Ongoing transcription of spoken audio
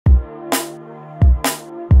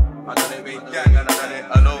I done it with gang and I done it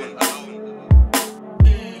alone.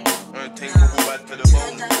 Take people back to the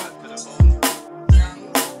bone.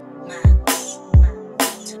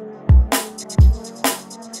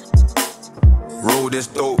 Roll this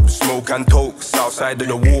dope, smoke and toke. Southside of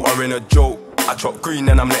the water in a joke. I chop green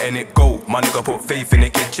and I'm letting it go. My nigga put faith in the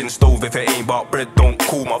kitchen stove. If it ain't about bread, don't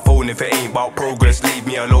call my phone. If it ain't about progress, leave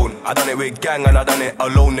me alone. I done it with gang and I done it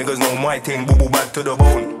alone. Niggas know my thing, boo boo back to the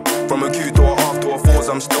bone. From a Q to a half to a fours,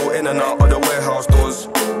 I'm still in and out of the warehouse doors.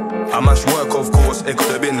 I mash work, of course, it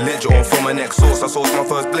could've been ledge or from my next source. I sourced my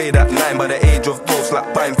first blade at 9 by the age of 12.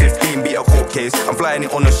 Slap buying 15, beat a court case. I'm flying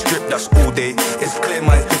it on the strip, that's all day. It's clear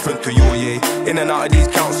mine's different to your yeah. In and out of these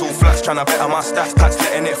council flats, tryna better my stats, packs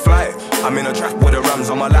letting it fly. I'm in a trap with the rams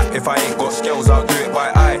on my lap. If I ain't got skills, I'll do it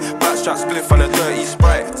by eye. Black strap spliff on a dirty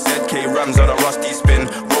Sprite. ZK rams on a rusty spin.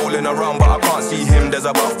 Rolling around but I can't see him. There's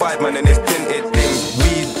about 5 man in this tinted thing.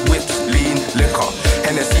 Weed, whips, lean, liquor.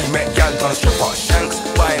 Hennessy, Met, Ganton, stripper. Shanks,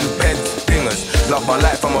 buying beds, dingers. Love my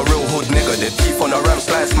life, I'm a real hood nigga. The teeth on the ram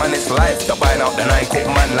slice, man, it's life. The buying out the 9 cook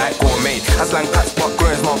man like gourmet. I slang packs, but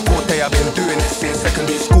growing's my forte. I've been doing it since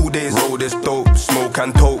secondary school days. Roll this dope, smoke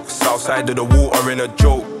and toke. Southside of the water in a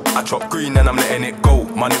joke. I chop green and I'm letting it go.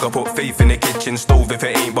 My nigga put faith in the kitchen stove. If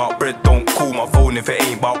it ain't about bread, don't call my phone. If it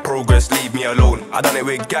ain't about progress, leave me alone. I done it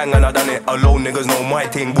with gang and I done it alone. Niggas know my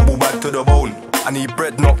thing, boo boo back to the bone. I need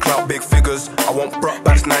bread, not clout, big figures. I want brought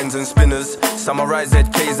backs, 9s and spinners. Samurai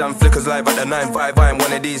ZKs and flickers live at the 9-5. I ain't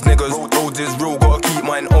one of these niggas. Roads is real, gotta keep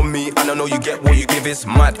mine on me. And I know you get what you give, it's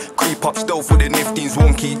mad. Creep up stealth with the nifties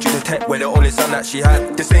wonky. Due to tech where the only son that she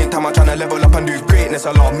had. The same time I'm tryna level up and do greatness.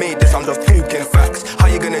 A lot made this, I'm just talking facts. How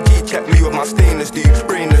you gonna G-check me with my stainless, dude?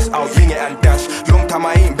 Brainless, I'll ying it and dash. Long time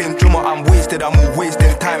I ain't been drummer, I'm wasted. I'm all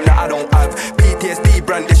wasting time that I don't have. PTSD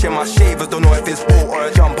brandishing my shavers. Don't know if it's sport or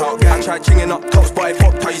a jump out gang. Tried chinging up tops, but I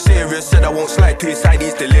popped. Are you serious? Said I won't slide to his side,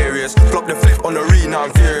 he's delirious. Flop the flip on the re, now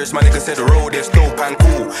I'm furious. My nigga said the road is dope and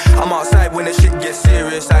cool. I'm outside when the shit gets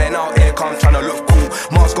serious. I ain't out here, come tryna look cool.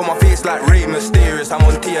 Mask on my face like Ray Mysterious. I'm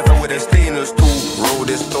on TFL with a stainless tool. Roll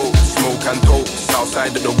this dope, smoke and toke.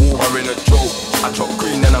 Southside of the water in a joke. I chop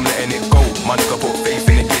green and I'm letting it go. My nigga put faith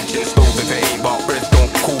in the kitchen stove. If it ain't about bread, don't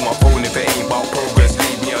call my phone. If it ain't about progress,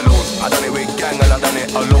 leave me alone. I done it with gang and I done it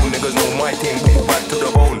alone. Niggas know my thing.